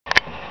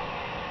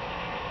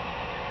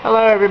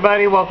Hello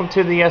everybody, welcome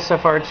to the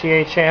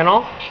SFRTA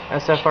channel.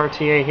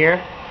 SFRTA here.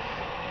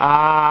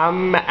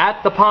 I'm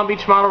at the Palm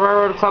Beach Model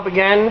Railroad Club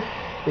again.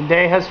 The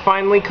day has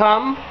finally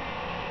come.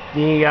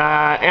 The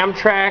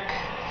Amtrak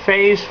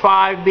Phase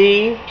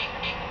 5B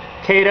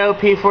Kato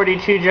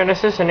P42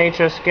 Genesis and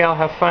HS scale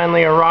have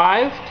finally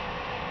arrived,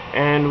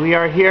 and we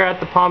are here at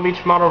the Palm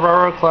Beach Model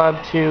Railroad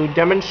Club to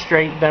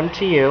demonstrate them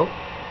to you.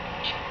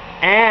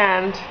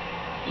 And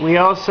we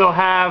also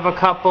have a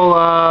couple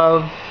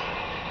of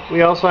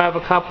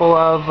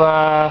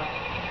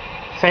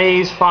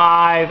Phase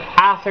 5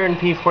 Athearn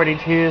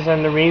P42's,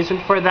 and the reason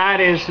for that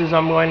is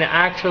I'm going to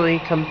actually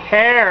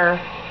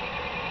compare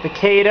the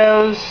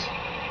Katos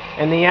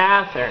and the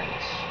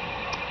Athearns.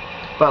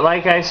 But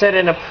like I said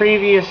in a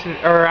previous,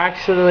 or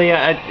actually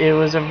it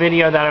was a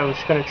video that I was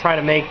going to try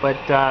to make, but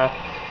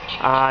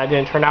it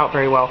didn't turn out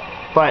very well.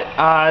 But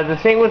the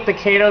thing with the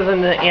Katos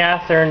and the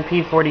Athearn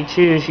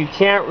P42's, you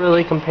can't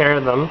really compare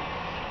them.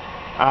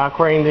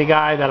 According to the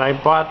guy that I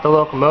bought the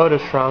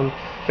locomotives from,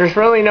 there's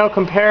really no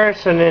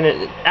comparison, and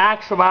in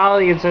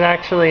actuality it's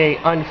actually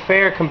an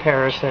unfair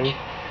comparison,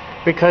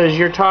 because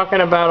you're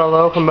talking about a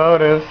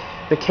locomotive,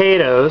 the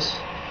Katos,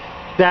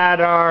 that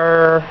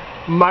are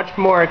much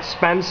more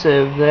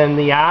expensive than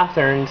the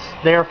Athearns,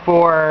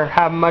 therefore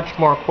have much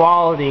more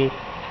quality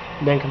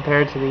than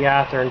compared to the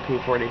Athearn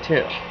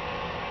P42.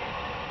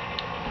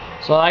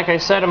 So like I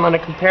said, I'm going to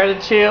compare the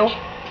two.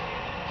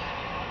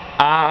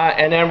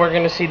 And then we're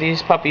going to see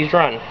these puppies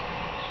run.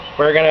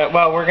 We're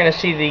going to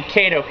see the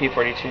Kato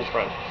P42's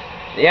run.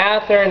 The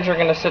Athearns are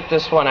going to sit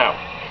this one out.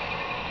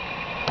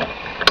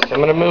 So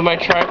I'm going to move my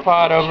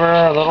tripod over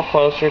a little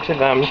closer to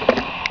them.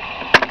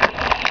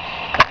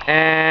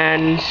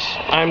 And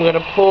I'm going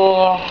to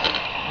pull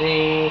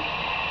the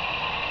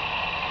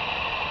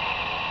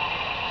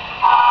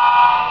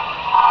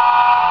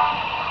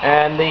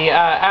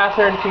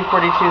Athearn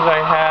P42's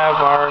I have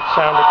are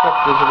sound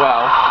equipped as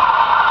well.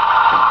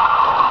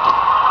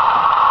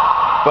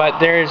 But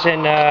there's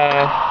an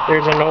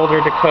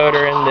older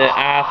decoder in the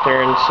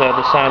Athearn, so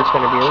the sound's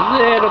going to be a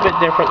little bit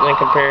different than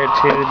compared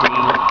to the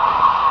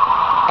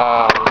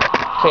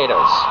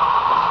Katos.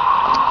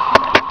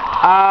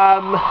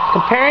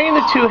 Comparing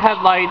the two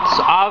headlights,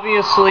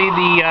 obviously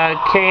the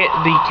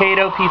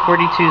Kato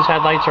P42's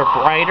headlights are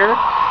brighter,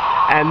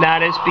 and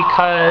that is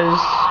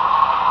because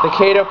the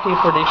Kato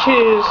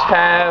P42's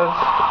have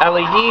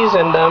LEDs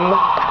in them.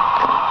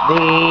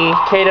 The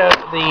Kato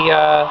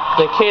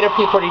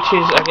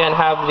P42's again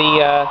have the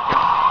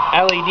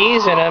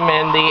LEDs in them,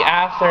 and the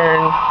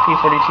Athearn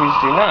P42's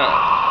do not.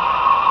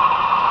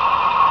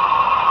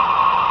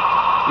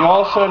 You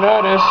also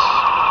notice,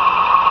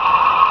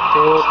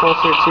 a little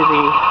closer to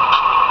the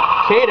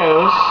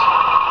Katos,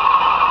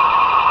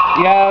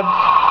 you have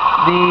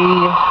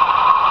the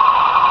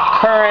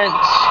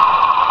current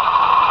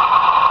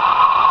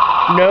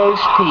nose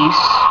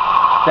piece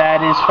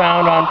that is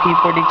found on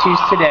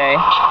P42's today.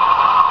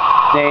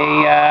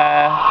 They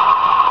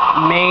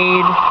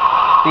made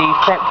the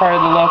front part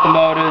of the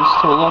locomotives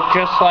to look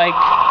just like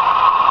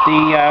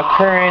the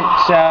current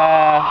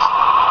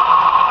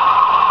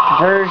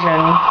version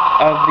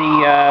of the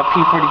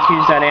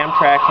P42's that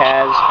Amtrak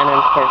has, and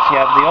then of course you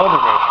have the older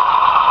version.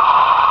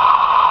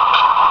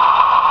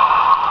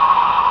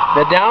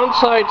 The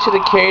downside to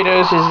the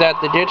Katos is that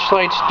the ditch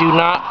lights do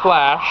not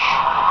flash.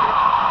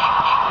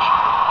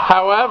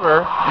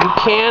 However, you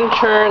can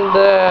turn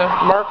the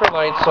marker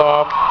lights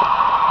off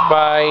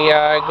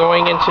by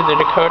going into the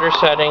decoder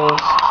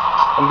settings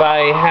and by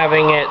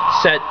having it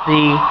set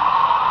the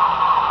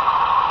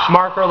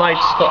marker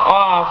lights to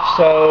off,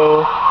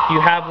 so you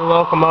have the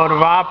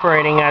locomotive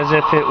operating as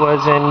if it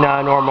was in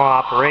normal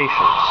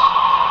operations.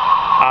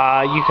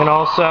 You can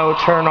also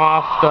turn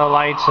off the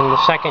lights in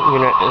the second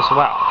unit as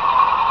well.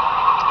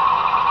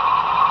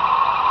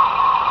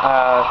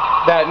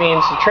 That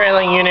means the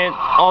trailing unit,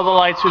 all the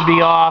lights would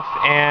be off,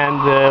 and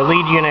the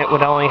lead unit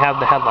would only have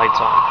the headlights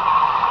on.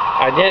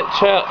 I didn't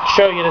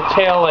show you the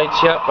tail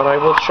lights yet, but I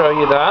will show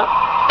you that.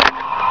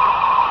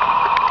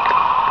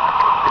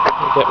 Let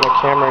me get my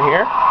camera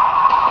here.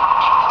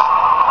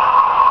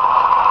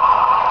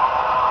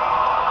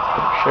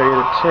 Show you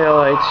the tail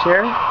lights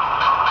here. You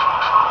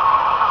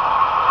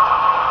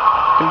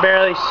can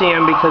barely see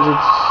them because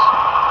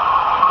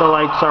the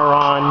lights are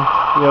on,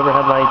 the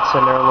overhead lights,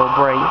 and they're a little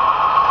bright.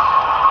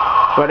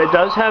 But it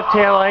does have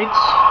tail lights.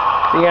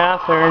 The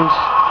Athearns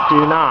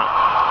do not,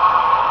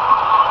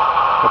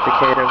 but the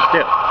Katos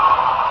do.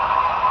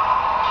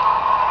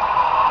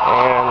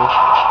 And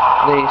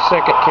the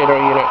second Kato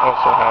unit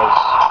also has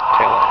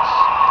taillights.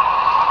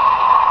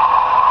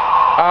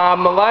 A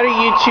lot of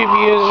YouTube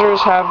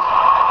users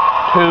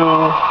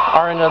who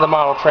are into the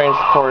model trains,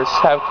 of course,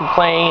 have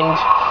complained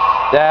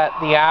that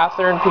the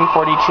Athearn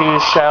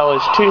P42's shell is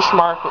too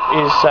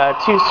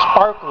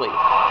sparkly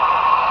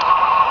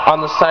on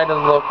the side of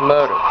the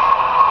locomotive.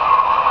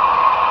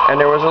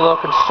 And there was a little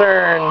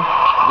concern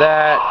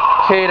that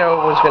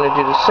Kato was going to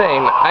do the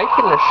same. I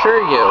can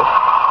assure you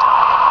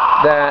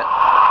that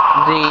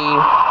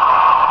the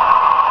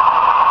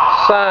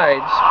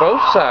sides,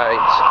 both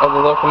sides of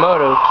the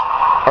locomotive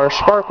are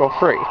sparkle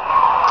free.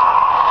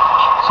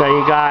 So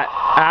you got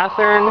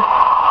Athearn,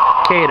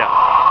 Kato.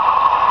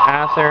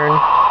 Athearn,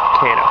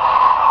 Kato.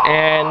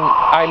 And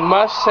I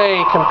must say,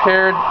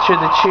 compared to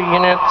the two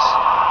units,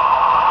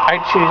 I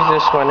choose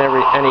this one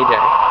any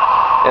day.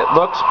 It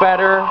looks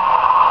better.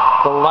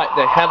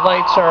 The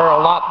headlights are a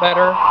lot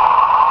better.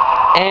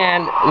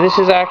 And this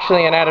is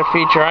actually an added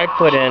feature I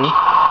put in.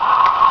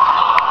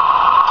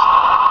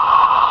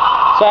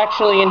 It's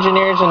actually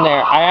engineers in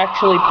there. I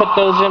actually put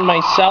those in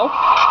myself.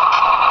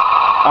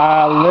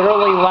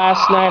 Literally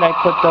last night I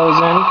put those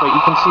in, but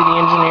you can see the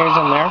engineers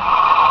in there.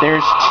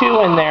 There's two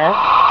in there.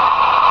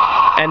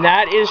 And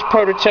that is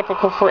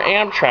prototypical for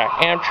Amtrak.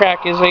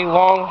 Amtrak is a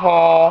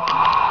long-haul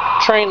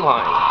train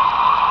line.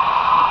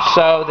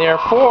 So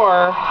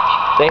therefore,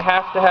 they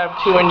have to have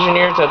two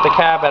engineers at the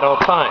cab at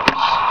all times.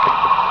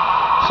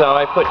 So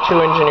I put two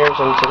engineers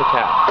into the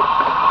cab.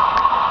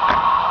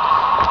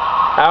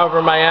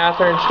 However, my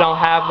Athearns don't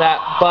have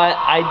that, but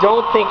I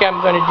don't think I'm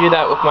going to do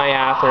that with my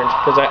Athearns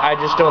because I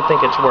just don't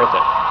think it's worth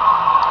it.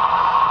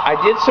 I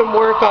did some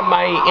work on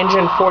my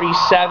engine 47.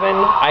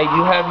 I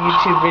do have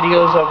YouTube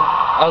videos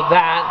of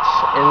that,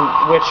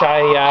 in which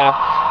I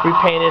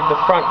repainted the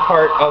front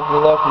part of the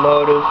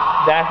locomotive.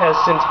 That has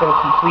since been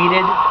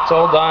completed. It's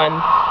all done.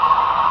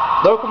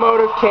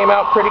 Locomotive came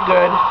out pretty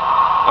good.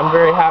 I'm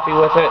very happy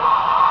with it.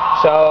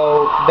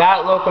 So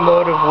that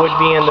locomotive would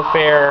be in the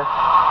fair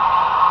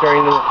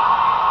during the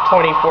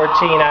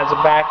 2014 as a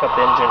backup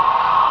engine.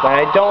 But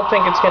I don't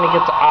think it's going to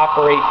get to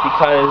operate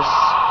because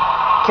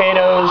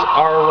Katos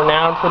are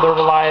renowned for their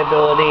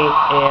reliability,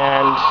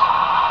 and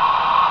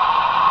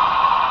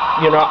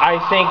you know, I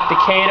think the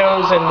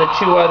Katos and the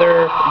two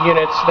other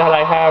units that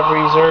I have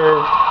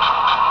reserved,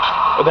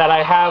 that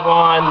I have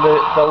on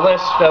the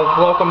list of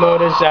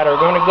locomotives that are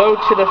going to go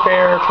to the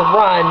fair to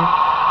run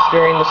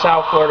during the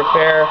South Florida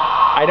Fair,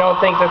 I don't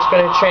think that's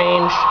going to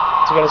change.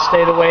 It's going to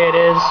stay the way it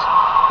is.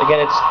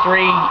 Again, it's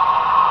 3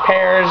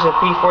 pairs of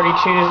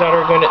P42's that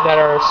are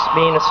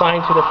being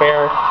assigned to the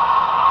fair.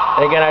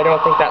 And again, I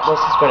don't think that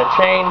list is going to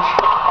change.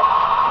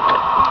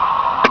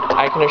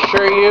 I can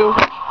assure you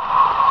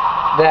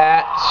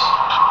that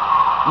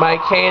my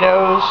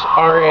Katos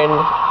are in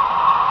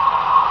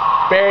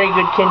very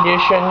good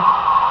condition.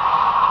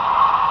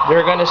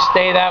 They're going to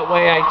stay that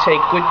way. I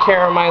take good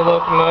care of my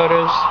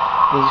locomotives.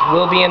 These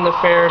will be in the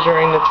fair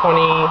during the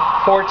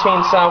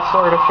 2014 South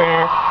Florida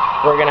Fair.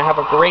 We're going to have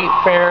a great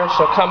fair,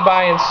 so come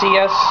by and see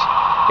us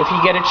if you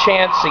get a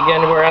chance.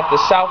 Again, we're at the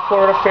South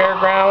Florida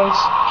Fairgrounds,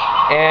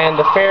 and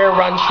the fair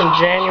runs from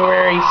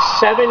January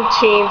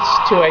 17th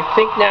to, I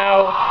think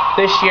now,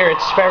 this year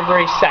it's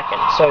February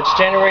 2nd. So it's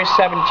January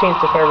 17th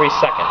to February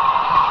 2nd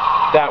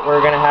that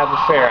we're going to have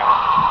the fair at.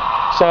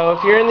 So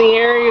if you're in the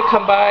area,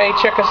 come by,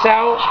 check us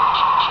out.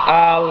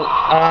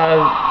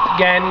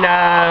 Again,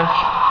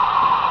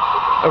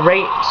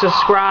 rate,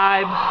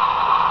 subscribe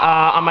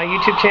on my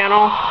YouTube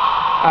channel.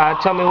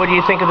 Tell me what do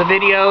you think of the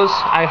videos.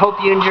 I hope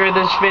you enjoyed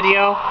this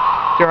video.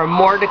 There are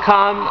more to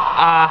come.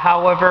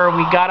 However,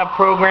 we gotta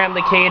program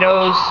the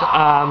Katos.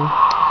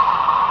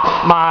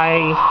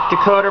 My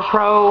Dakota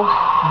Pro,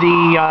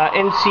 the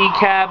NC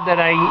cab that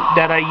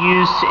I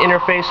use to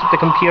interface with the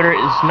computer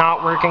is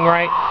not working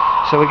right,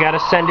 so we gotta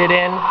send it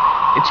in.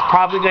 It's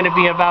probably going to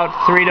be about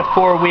 3 to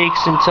 4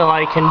 weeks until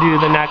I can do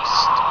the next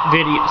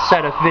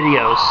set of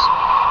videos.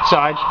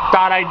 So I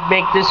thought I'd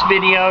make this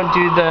video,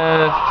 do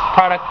the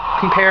product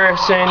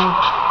comparison,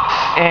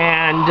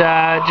 and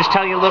just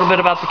tell you a little bit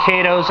about the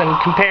Katos and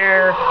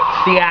compare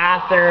the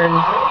Athearn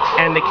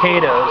and the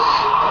Katos.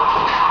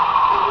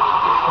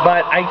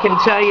 But I can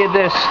tell you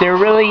this,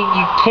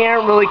 you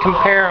can't really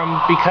compare them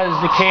because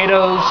the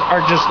Katos are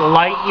just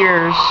light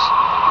years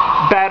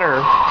better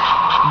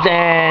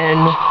than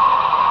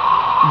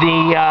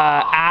the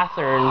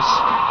Athearns.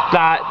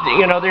 That,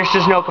 you know, there's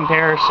just no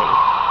comparison.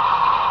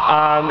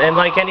 And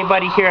like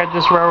anybody here at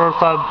this railroad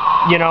club,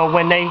 you know,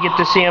 when they get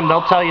to see them,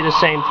 they'll tell you the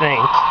same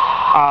thing.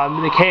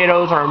 The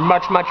Katos are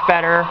much, much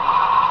better,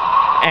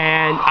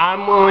 and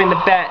I'm willing to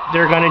bet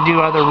they're going to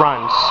do other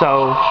runs.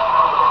 So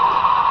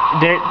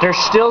there's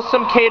still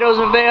some Katos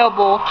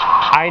available.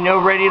 I know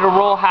Ready to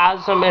Roll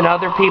has them, and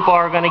other people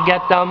are going to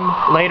get them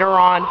later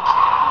on.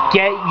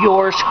 Get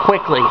yours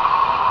quickly.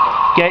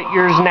 Get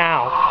yours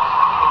now.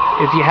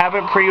 If you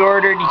haven't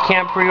pre-ordered, you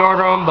can't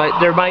pre-order them, but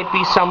there might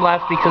be some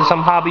left because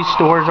some hobby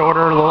stores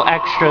order little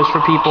extras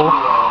for people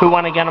who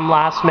want to get them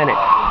last minute.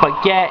 But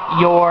get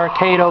your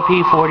Kato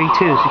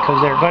P42's because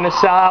they're going to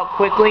sell out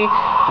quickly.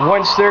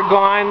 Once they're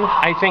gone,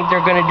 I think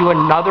they're going to do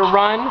another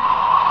run,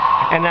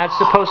 and that's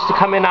supposed to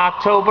come in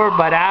October,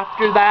 but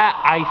after that,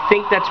 I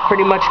think that's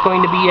pretty much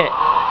going to be it.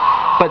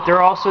 But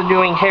they're also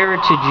doing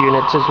heritage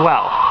units as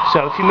well.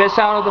 So if you miss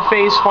out on the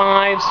Phase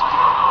 5s,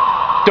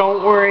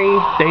 don't worry,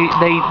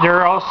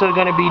 they're also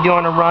going to be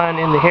doing a run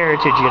in the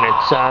heritage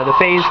units. The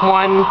Phase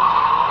 1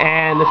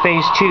 and the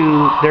Phase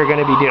 2 they're going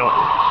to be doing.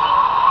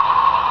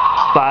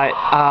 But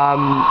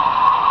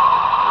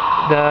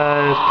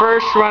the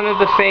first run of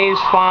the Phase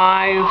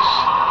 5s,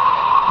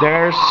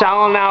 They're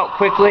selling out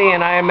quickly,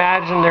 and I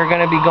imagine they're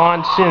going to be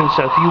gone soon.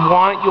 So if you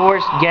want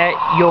yours, get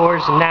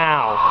yours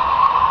now,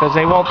 because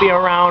they won't be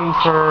around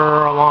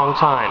for a long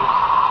time.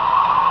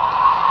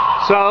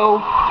 So,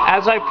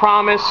 as I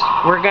promised,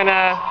 we're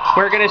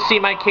gonna see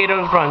my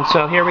Kato's run.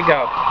 So here we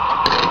go.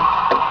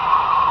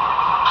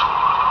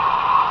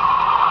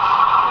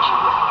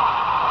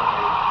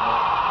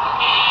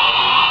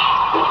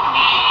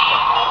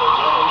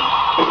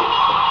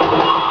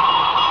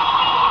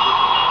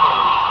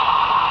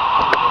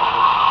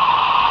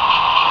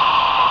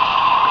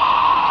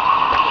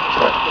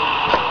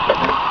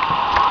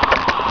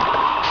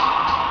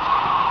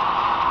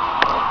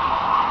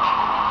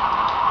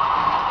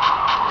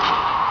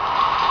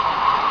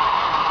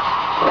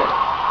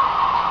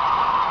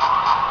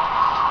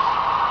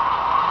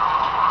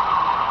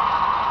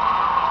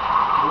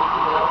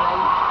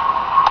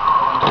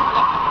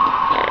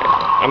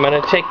 I'm going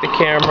to take the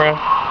camera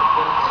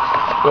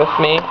with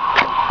me.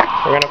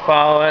 We're going to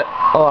follow it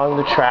along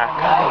the track.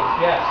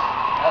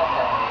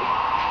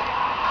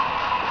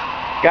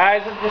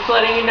 Guys, I'm just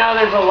letting you know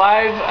there's a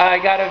live, I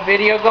got a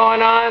video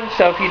going on,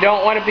 so if you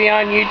don't want to be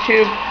on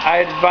YouTube, I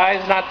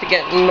advise not to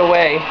get in the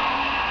way. I'm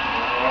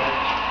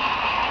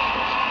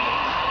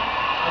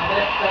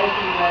just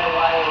thinking that a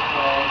while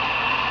ago.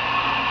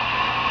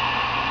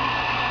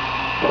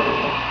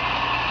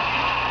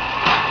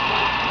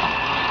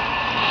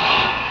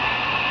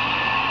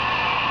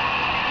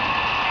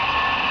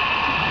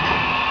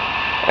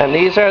 And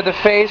these are the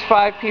Phase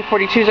 5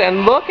 P42's,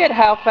 and look at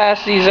how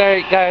fast these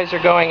guys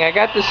are going. I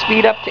got the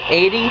speed up to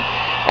 80,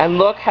 and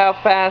look how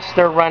fast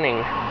they're running.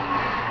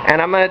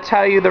 And I'm going to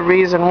tell you the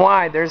reason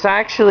why. There's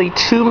actually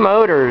 2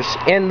 motors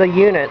in the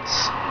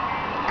units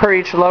per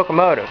each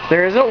locomotive.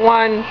 There isn't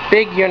one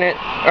big unit,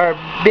 or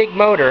big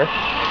motor.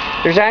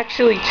 There's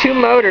actually 2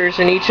 motors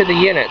in each of the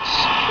units.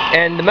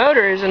 And the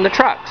motor is in the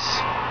trucks.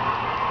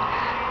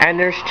 And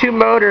there's 2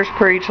 motors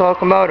per each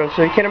locomotive,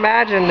 so you can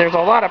imagine there's a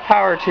lot of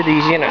power to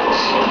these units.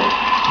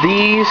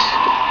 These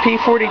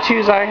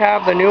P42's I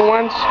have, the new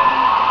ones,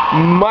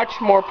 much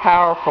more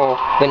powerful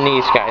than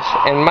these guys.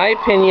 In my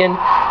opinion,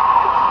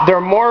 they're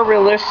more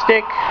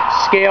realistic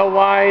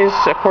scale-wise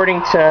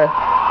according to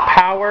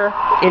power,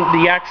 in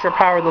the extra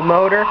power of the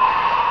motor.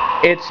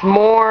 It's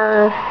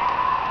more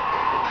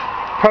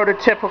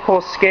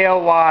prototypical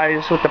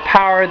scale-wise with the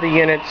power of the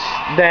units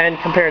than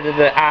compared to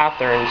the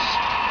Atherns.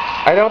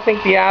 I don't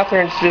think the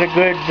Atherns did a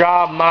good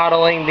job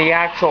modeling the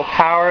actual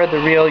power of the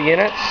real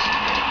units,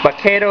 but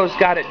Kato's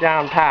got it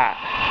down pat.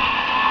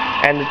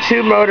 And the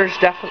 2 motors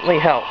definitely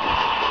help.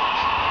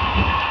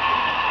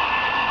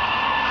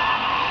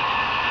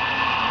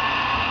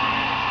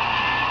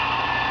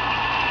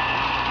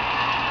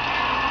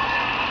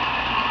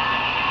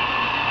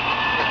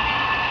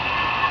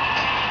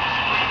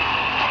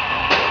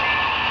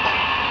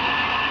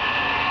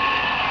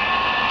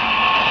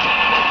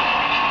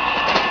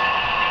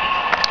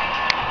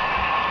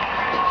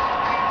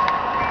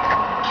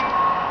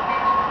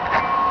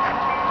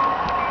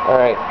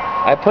 Alright,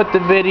 I put the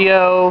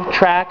video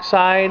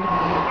trackside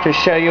to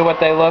show you what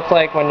they look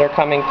like when they're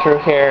coming through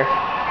here,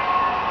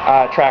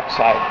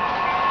 trackside.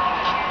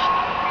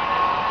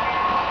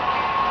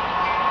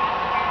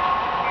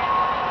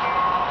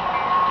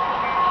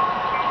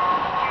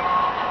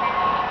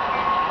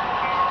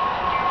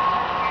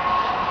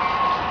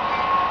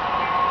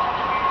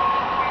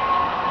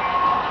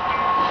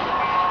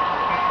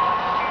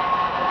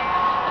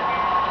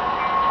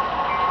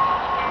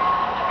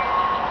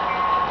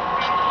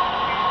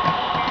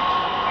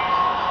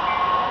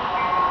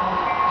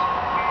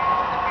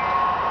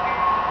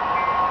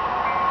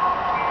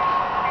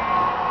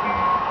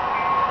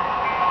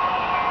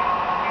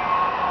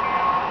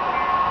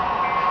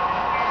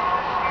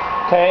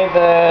 Okay,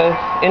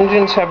 the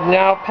engines have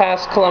now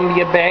passed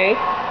Columbia Bay.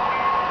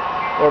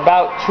 They're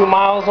about 2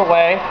 miles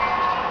away.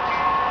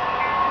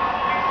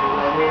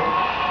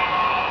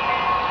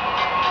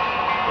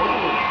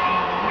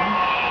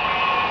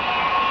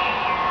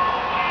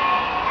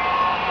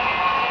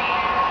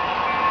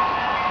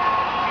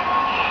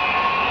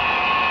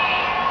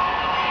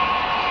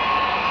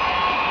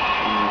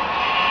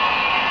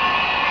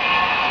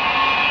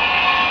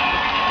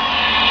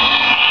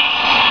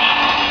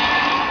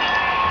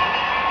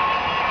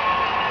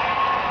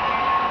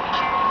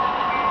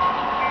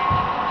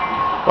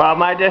 Well,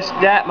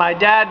 my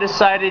dad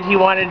decided he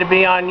wanted to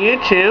be on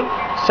YouTube,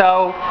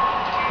 so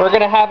we're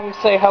going to have him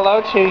say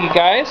hello to you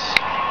guys.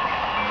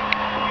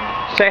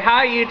 Say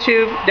hi,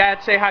 YouTube.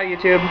 Dad, say hi,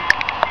 YouTube.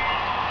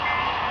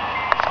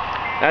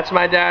 That's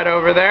my dad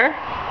over there.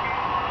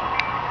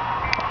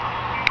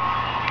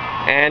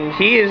 And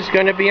he is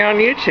going to be on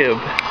YouTube.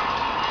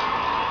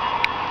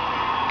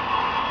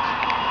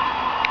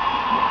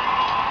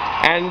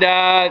 And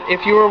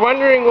if you were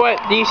wondering what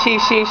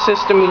DCC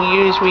system we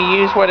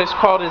use what is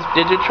called as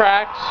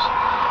Digitrax.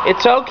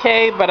 It's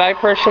okay, but I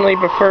personally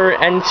prefer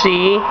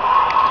NCE.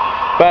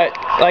 But,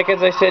 like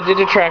as I said,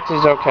 Digitrax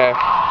is okay.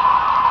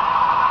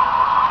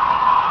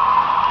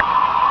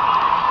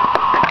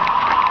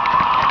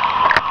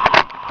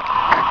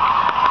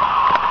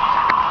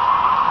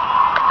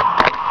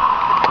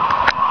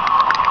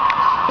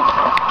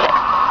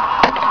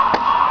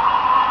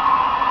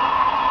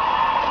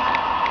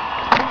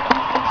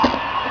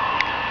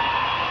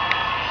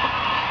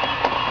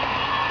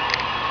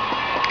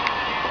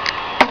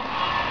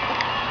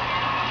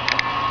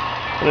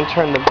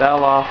 turn the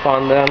bell off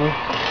on them.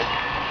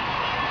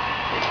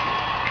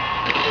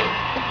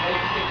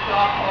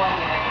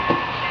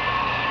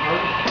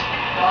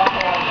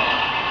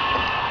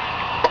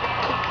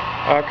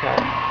 Okay.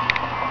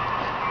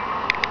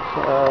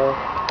 So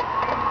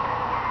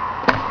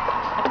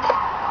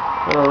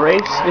I'm going to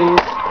race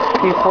these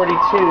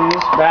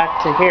P42's back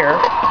to here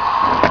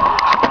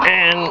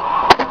and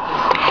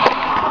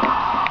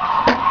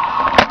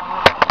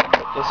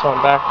put this one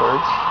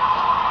backwards.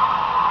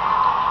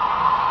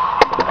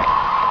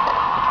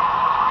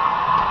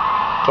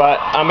 But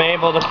I'm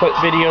able to put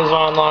videos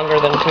on longer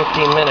than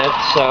 15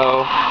 minutes,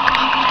 so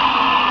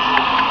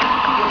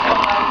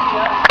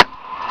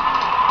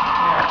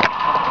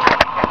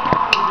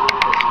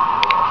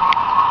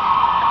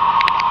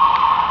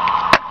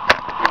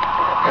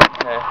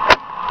okay.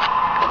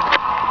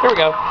 Here we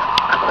go.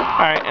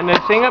 Alright, and the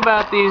thing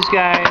about these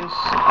guys,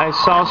 I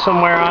saw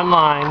somewhere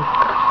online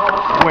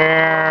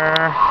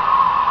where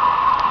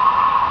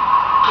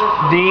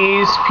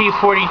these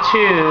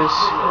P42's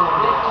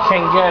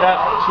can get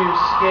up to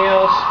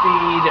scale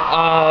speed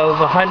of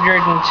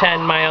 110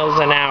 miles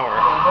an hour.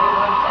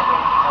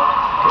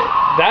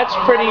 That's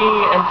pretty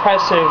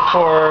impressive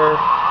for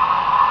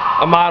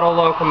a model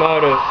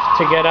locomotive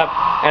to get up,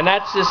 and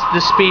that's just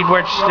the speed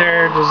which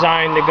they're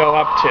designed to go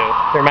up to,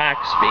 their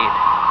max speed.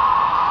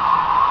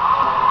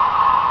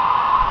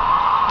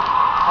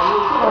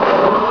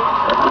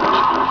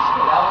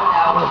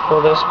 I'm going to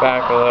pull this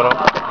back a little.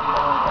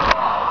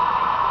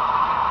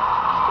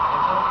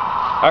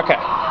 Okay.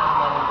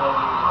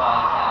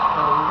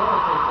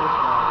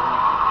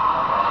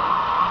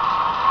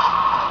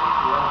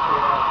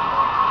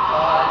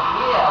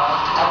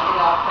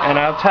 And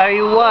I'll tell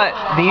you what,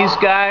 these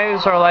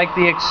guys are like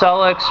the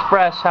Excel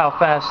Express how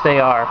fast they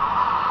are.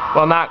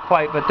 Well, not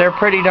quite, but they're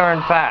pretty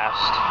darn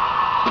fast.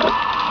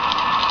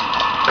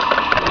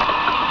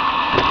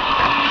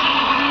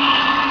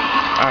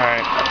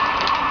 Alright.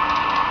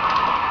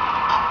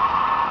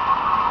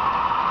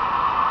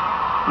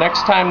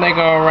 Next time they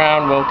go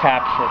around, we'll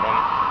capture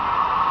them.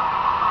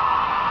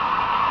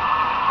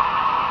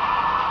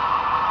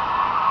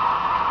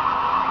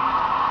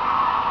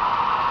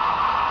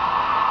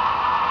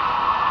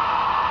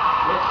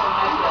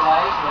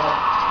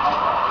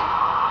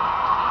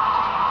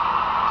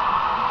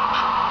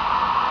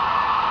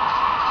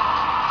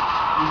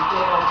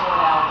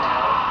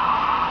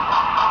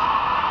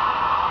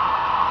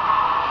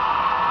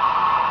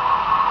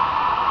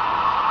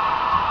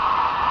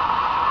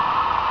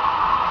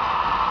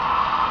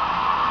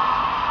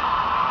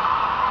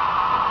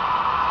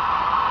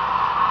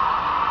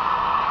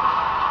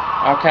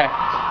 Okay,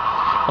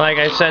 like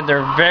I said,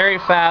 they're very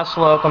fast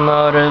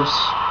locomotives.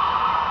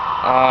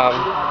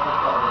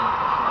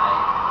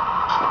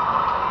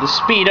 The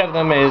speed of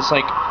them is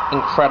like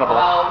incredible.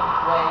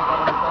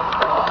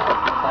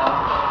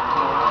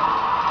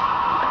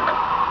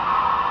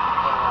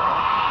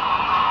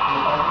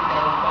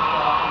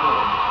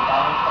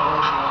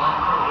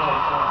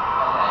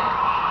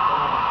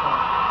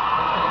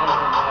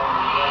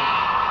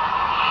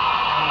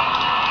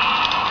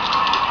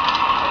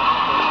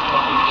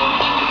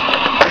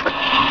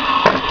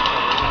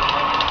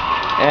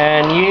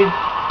 And you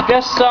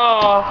just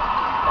saw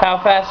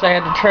how fast I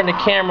had to turn the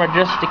camera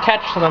just to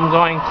catch them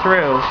going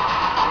through.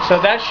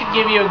 So that should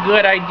give you a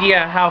good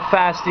idea how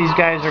fast these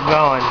guys are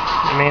going.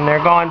 I mean,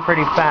 they're going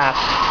pretty fast.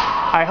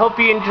 I hope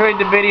you enjoyed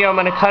the video. I'm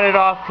going to cut it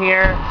off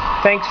here.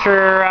 Thanks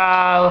for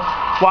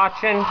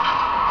watching,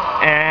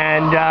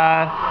 and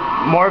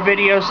more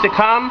videos to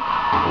come.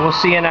 We'll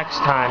see you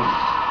next time.